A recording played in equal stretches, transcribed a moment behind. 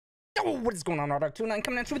Yo, what is going on, Dog29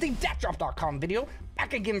 coming at you with a Datdrop.com video.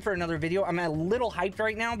 Back again for another video. I'm a little hyped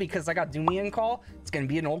right now because I got Doomy in call. It's going to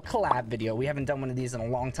be an old collab video. We haven't done one of these in a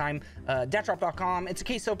long time. Datdrop.com, it's a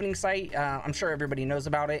case opening site. I'm sure everybody knows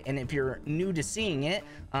about it. And if you're new to seeing it,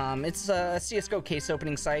 it's a CSGO case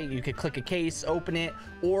opening site. You could click a case, open it,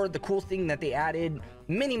 or the cool thing that they added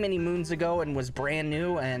many moons ago and was brand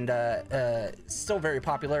new and still very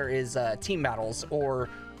popular is team battles, or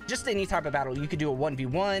just any type of battle. You could do a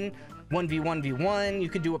 1v1, 1v1v1. You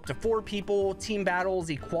could do up to 4 people, team battles,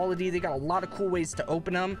 equality. They got a lot of cool ways to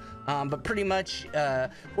open them, but pretty much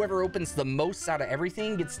whoever opens the most out of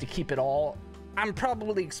everything gets to keep it all. I'm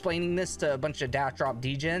probably explaining this to a bunch of Datdrop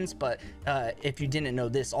degens, but if you didn't know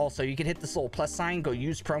this also, you could hit this little plus sign, go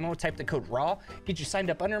use promo, type the code RAW, get you signed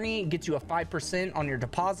up under me, get you a 5% on your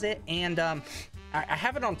deposit. And I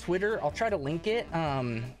have it on Twitter. I'll try to link it.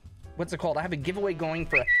 What's it called? I have a giveaway going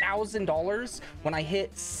for $1,000 when I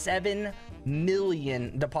hit 7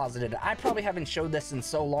 million deposited. I probably haven't showed this in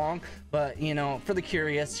so long, but you know, for the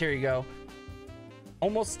curious, here you go.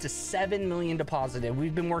 Almost to 7 million deposited.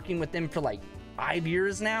 We've been working with them for like 5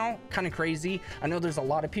 years now. Kind of crazy. I know there's a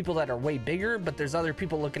lot of people that are way bigger, but there's other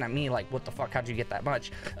people looking at me like, what the fuck, how'd you get that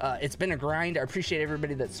much? It's been a grind. I appreciate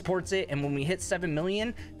everybody that supports it. And when we hit 7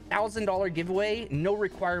 million, $1,000 giveaway, no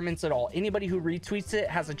requirements at all. Anybody who retweets it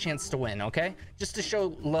has a chance to win, okay? Just to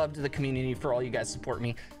show love to the community for all you guys support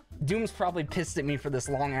me. Doom's probably pissed at me for this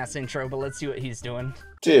long ass intro, but let's see what he's doing.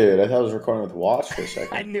 Dude, I thought I was recording with Watch for a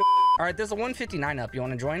second. I knew. All right, there's a 159 up. You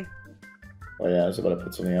want to join? Oh yeah, I was about to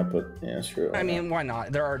put something up, but yeah, screw it. I mean, why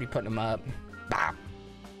not? They're already putting them up. Bah.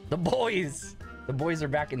 The boys are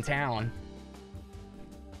back in town.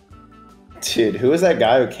 Dude, who was that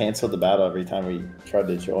guy who canceled the battle every time we tried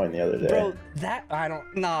to join the other day? Bro, that I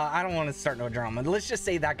don't want to start no drama. Let's just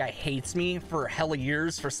say that guy hates me for hella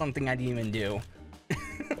years for something I didn't even do.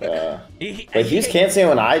 Yeah. But he's canceling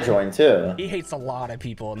when I joined too. He hates a lot of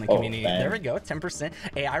people in the community. Dang. There we go, 10%.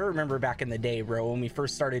 Hey, I remember back in the day, bro, when we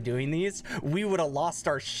first started doing these, we would have lost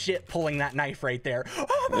our shit pulling that knife right there.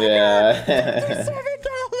 Oh my God, $7.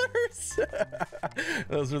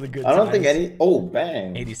 Those were the good times. I don't think any. Oh,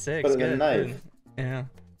 bang. 86. Put it good. in a knife. Yeah.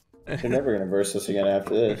 They're never gonna verse us again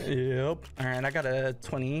after this. Yep. All right, I got a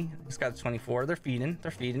 20. Just got a 24. They're feeding.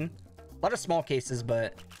 They're feeding. A lot of small cases,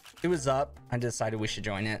 but it was up. I decided we should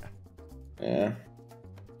join it. Yeah.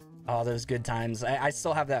 Oh, those good times. I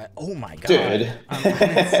still have that. Oh my God. Dude. I'm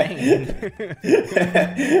insane.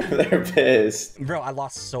 They're pissed. Bro, I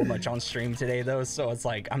lost so much on stream today though, so it's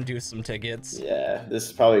like I'm due some tickets. Yeah, this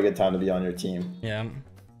is probably a good time to be on your team. Yeah.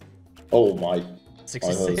 Oh my. 66.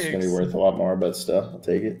 I thought it was gonna be worth a lot more, but still, I'll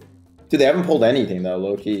take it. Dude, they haven't pulled anything though,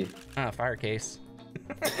 low key. Fire case.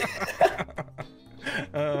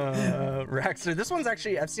 Raxer, this one's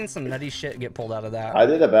actually, I've seen some nutty shit get pulled out of that. I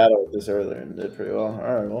did a battle with this earlier and did pretty well.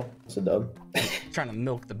 All right, well, it's a dub. Trying to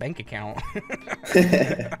milk the bank account.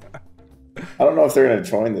 I don't know if they're gonna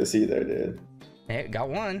join this either, dude. Hey, got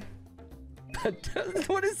one.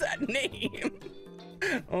 What is that name?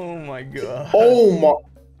 Oh my God. Oh my.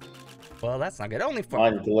 Well, that's not good. Only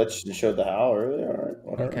Fine, glitched and showed the how earlier. All right,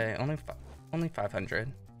 whatever. Okay, only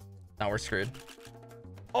 500. Now we're screwed.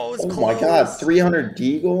 Oh, it's oh close. My God, 300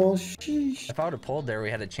 deagle. Sheesh. If I would have pulled there, we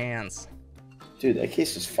had a chance. Dude, that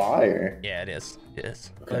case is fire. Yeah, it is. It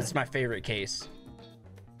is. Okay. That's my favorite case.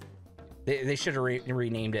 They should have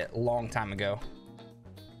renamed it a long time ago.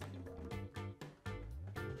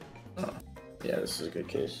 Oh. Yeah, this is a good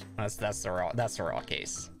case. That's the raw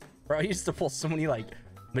case. Bro, I used to pull so many like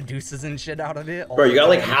Medusas and shit out of it. Bro, you got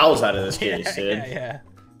like howls out of this case, dude. Yeah.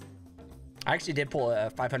 I actually did pull a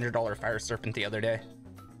 $500 fire serpent the other day.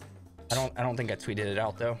 I don't think I tweeted it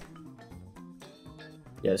out though.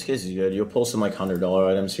 Yeah, this case is good. You'll pull some like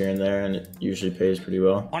 $100 items here and there, and it usually pays pretty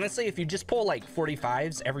well. Honestly, if you just pull like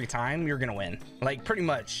 45s every time, you're gonna win. Like pretty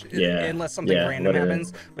much. Yeah. Unless something random literally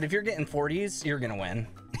happens. But if you're getting 40s, you're gonna win.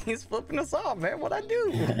 He's flipping us off, man. What'd I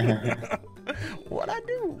do? What'd I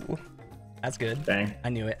do? That's good. Bang. I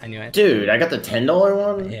knew it. I knew it. Dude, I got the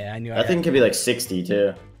 $10 one. Yeah, I knew it. I think it could be like 60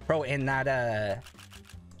 too. Bro, and that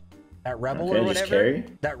rebel Okay, or just whatever, carry?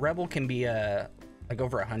 that rebel can be like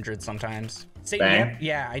over 100 sometimes. See, Bang.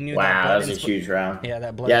 Yeah, I knew wow, that. Wow, that was a huge round. Yeah,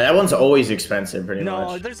 that blood. Yeah, that one's always expensive, pretty much.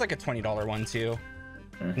 No, there's like a $20 one too.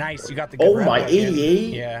 Nice, you got the. Good my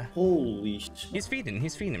 88. Yeah. Holy shit. He's feeding.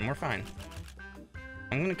 We're fine.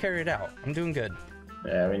 I'm gonna carry it out. I'm doing good.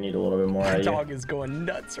 Yeah, we need a little bit more. My dog is going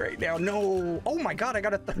nuts right now. No. Oh my God, I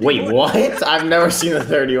got a 31. Wait, what? I've never seen the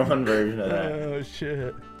 31 version of that. Oh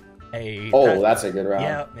shit. Hey. Oh, that's a good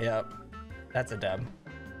round. Yep. That's a dub.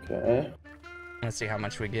 Okay. Let's see how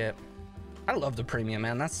much we get. I love the premium,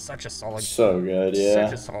 man. That's such a solid. So good, yeah.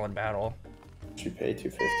 Such a solid battle. Did you pay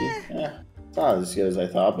 250? Yeah. It's not as good as I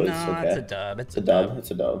thought, but it's okay. It's a dub. It's a dub.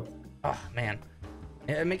 It's a dub. Oh man.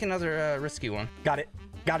 Yeah, make another risky one. Got it.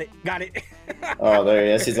 Got it. Got it. Oh, there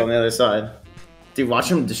he is. He's on the other side. Dude,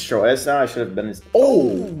 watch him destroy us now. I should have been.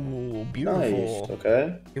 Oh, beautiful. Nice.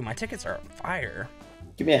 Okay. Dude, my tickets are on fire.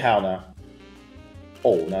 Give me a how now.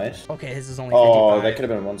 Oh, nice. Okay, his is only 55. Oh, that could have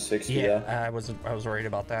been 160. Yeah, I was worried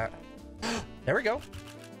about that. There we go.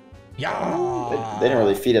 Yeah. They didn't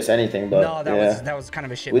really feed us anything, but no, that was kind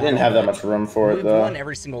of a shit. We didn't have that much room for it though. We won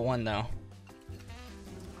every single one though.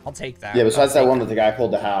 I'll take that. Yeah, besides that one that the guy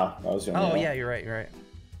pulled the how. That was the only Oh yeah, you're right. You're right.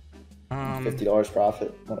 $50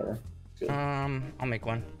 profit, whatever. Good. I'll make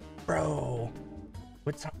one, bro.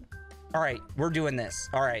 What's up? All right, we're doing this.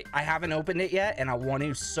 All right, I haven't opened it yet, and I want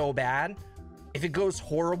to so bad. If it goes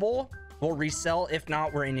horrible, we'll resell. If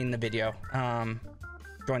not, we're ending the video.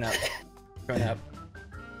 Join up. Join up.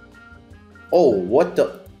 Oh, what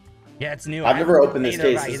the? Yeah, it's new. I've never opened this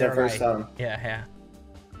case. This is our first time. Yeah, yeah.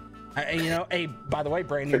 You know, hey, by the way,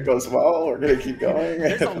 Brandon. If it goes well, we're gonna keep going.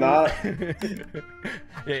 If not,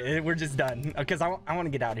 we're just done. Because I want to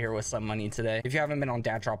get out of here with some money today. If you haven't been on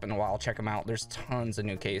Datdrop in a while, check them out. There's tons of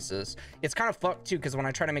new cases. It's kind of fucked too, because when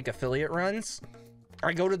I try to make affiliate runs,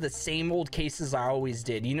 I go to the same old cases I always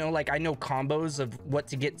did. You know, like I know combos of what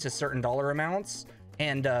to get to certain dollar amounts,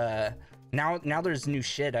 and now there's new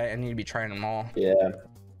shit. I need to be trying them all. Yeah.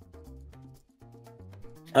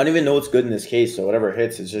 I don't even know what's good in this case, so whatever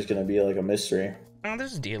hits is just gonna be like a mystery. Oh,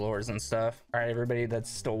 there's dealers and stuff. All right, everybody that's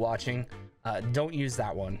still watching, don't use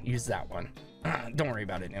that one. Use that one. Don't worry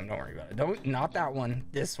about it, Nim. Don't worry about it. Not that one.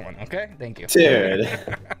 This one. Okay. Thank you. Dude.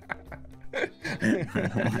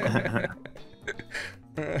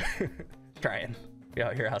 Trying. Be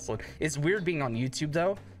out here hustling. It's weird being on YouTube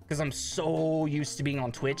though, because I'm so used to being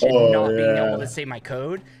on Twitch and not being able to say my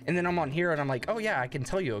code, and then I'm on here and I'm like, oh yeah, I can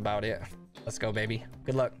tell you about it. Let's go, baby.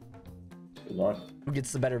 Good luck. Good luck. Who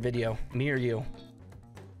gets the better video, me or you?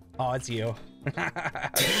 Oh, it's you.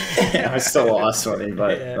 I still lost money,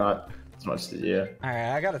 but not as much as you. All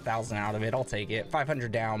right, I got 1,000 out of it. I'll take it.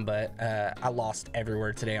 500 down, but I lost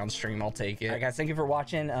everywhere today on stream. I'll take it. All right, guys, thank you for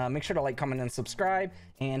watching. Make sure to like, comment, and subscribe,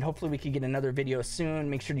 and hopefully we can get another video soon.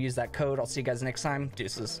 Make sure to use that code. I'll see you guys next time.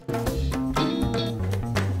 Deuces.